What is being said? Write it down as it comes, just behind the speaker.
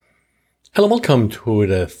Hello, welcome to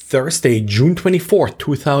the Thursday, June 24th,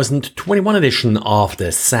 2021 edition of the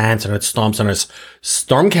SANS and Storm Center's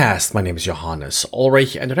StormCast. My name is Johannes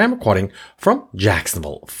Ulrich and I'm recording from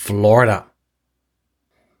Jacksonville, Florida.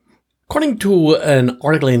 According to an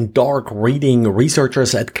article in Dark Reading,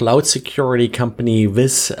 researchers at cloud security company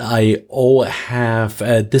Viz.io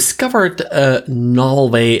have discovered a novel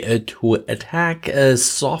way to attack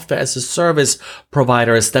software as a service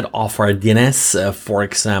providers that offer DNS, for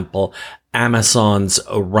example, Amazon's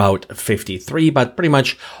Route 53, but pretty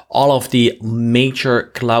much all of the major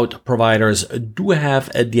cloud providers do have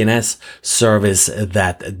a DNS service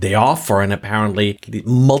that they offer, and apparently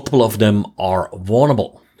multiple of them are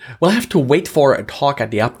vulnerable. We'll have to wait for a talk at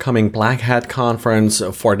the upcoming Black Hat conference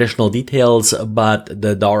for additional details, but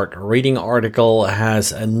the Dark Reading article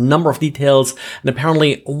has a number of details, and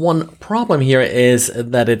apparently one problem here is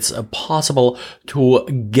that it's possible to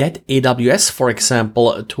get AWS, for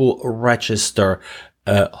example, to register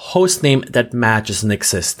a host name that matches an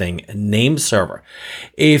existing name server.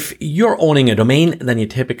 If you're owning a domain, then you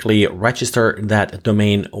typically register that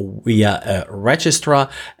domain via a registrar.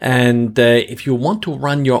 And if you want to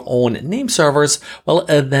run your own name servers, well,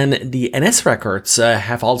 then the NS records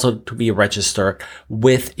have also to be registered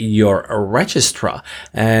with your registrar.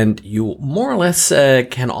 And you more or less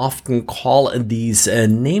can often call these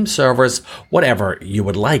name servers whatever you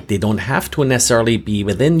would like. They don't have to necessarily be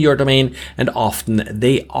within your domain, and often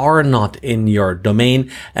they are not in your domain.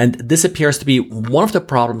 And this appears to be one of the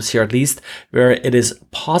problems here, at least, where it is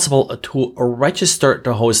possible to register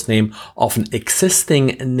the host name of an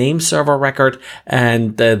existing name server record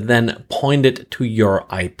and then point it to your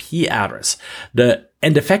IP address. The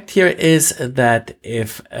end effect here is that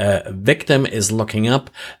if a victim is looking up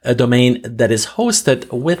a domain that is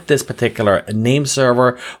hosted with this particular name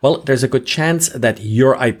server, well, there's a good chance that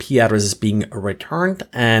your IP address is being returned,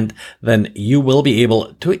 and then you will be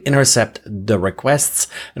able to intercept the requests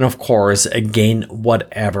and, of course, gain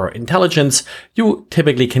whatever intelligence you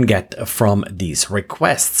typically can get from these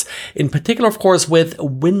requests. In particular, of course, with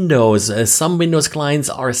Windows, some Windows clients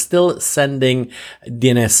are still sending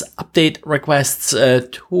DNS update requests to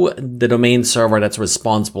the domain server that's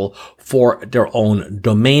responsible for their own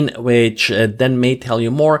domain, which then may tell you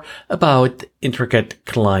more about intricate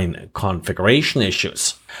client configuration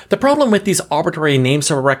issues. The problem with these arbitrary name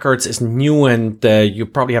server records is new, and you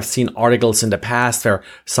probably have seen articles in the past where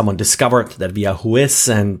someone discovered that via Whois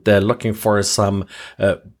and looking for some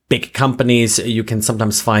big companies, you can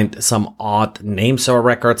sometimes find some odd name server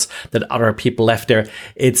records that other people left there.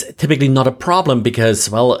 It's typically not a problem because,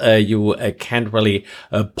 well, you can't really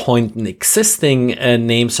point an existing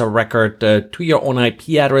name server record to your own IP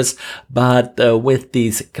address. But with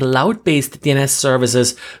these cloud-based DNS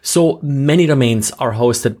services, so many domains are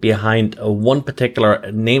hosted behind one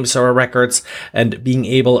particular name server records, and being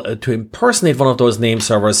able to impersonate one of those name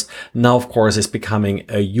servers now, of course, is becoming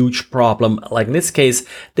a huge problem. Like in this case,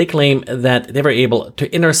 they claim that they were able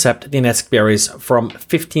to intercept DNS queries from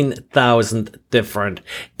 15,000 different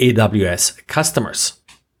AWS customers.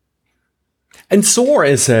 And SOAR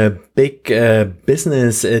is a big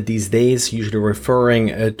business these days, usually referring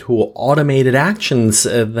to automated actions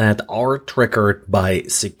that are triggered by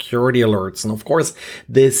security alerts. And of course,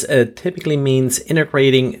 this typically means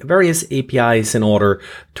integrating various APIs in order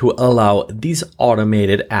to allow these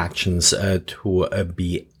automated actions to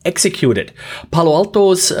be executed. Palo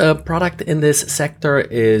Alto's product in this sector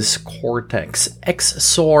is Cortex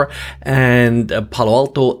XSOAR, and Palo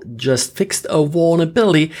Alto just fixed a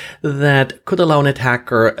vulnerability that could allow an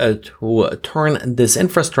attacker to turn this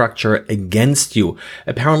infrastructure against you.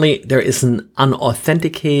 Apparently, there is an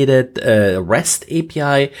unauthenticated REST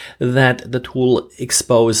API that the tool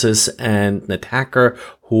exposes, and an attacker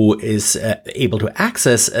who is able to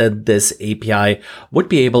access this API would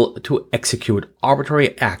be able to execute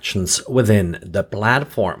arbitrary actions within the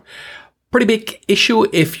platform. Pretty big issue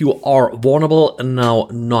if you are vulnerable. Now,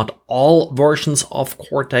 not all versions of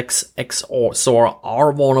Cortex XSOAR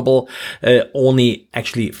are vulnerable. Only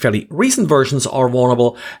actually fairly recent versions are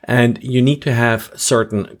vulnerable, and you need to have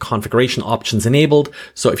certain configuration options enabled.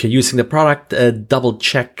 So if you're using the product, double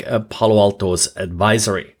check Palo Alto's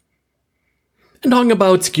advisory. And talking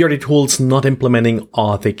about security tools not implementing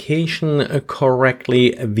authentication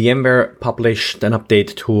correctly, VMware published an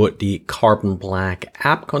update to the Carbon Black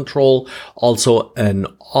app control. Also, an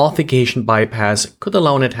authentication bypass could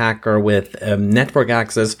allow an attacker with network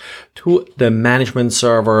access to the management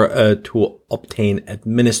server to obtain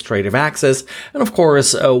administrative access. And of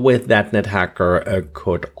course, with that, net hacker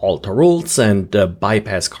could alter rules and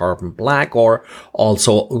bypass Carbon Black, or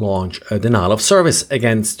also launch a denial of service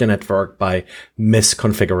against the network by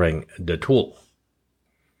misconfiguring the tool.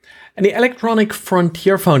 And the Electronic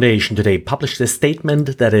Frontier Foundation today published a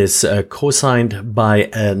statement that is co-signed by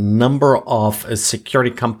a number of security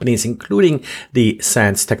companies, including the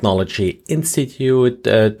SANS Technology Institute,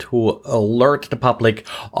 to alert the public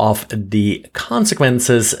of the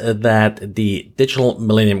consequences that the Digital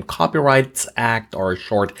Millennium Copyrights Act, or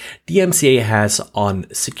short DMCA, has on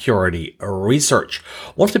security research.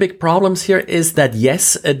 One of the big problems here is that,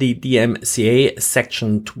 yes, the DMCA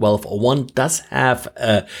Section 1201 does have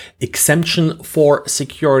exemption for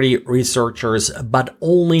security researchers, but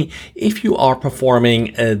only if you are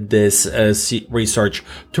performing this research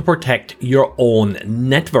to protect your own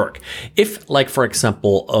network. If, like, for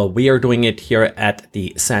example, we are doing it here at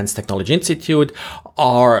the SANS Technology Institute,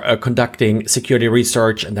 are conducting security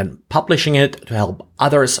research and then publishing it to help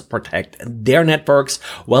others protect their networks,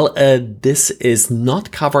 well, this is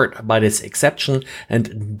not covered by this exception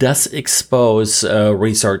and does expose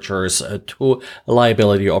researchers to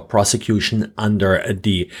liability or prosecution under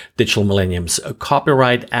the Digital Millennium's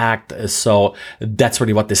Copyright Act. So that's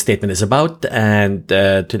really what this statement is about. And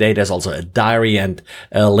today there's also a diary and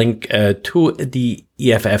a link to the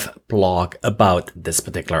EFF blog about this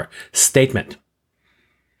particular statement.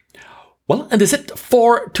 Well, and that's it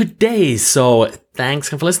for today. So thanks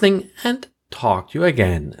for listening, and talk to you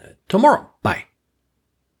again tomorrow. Bye.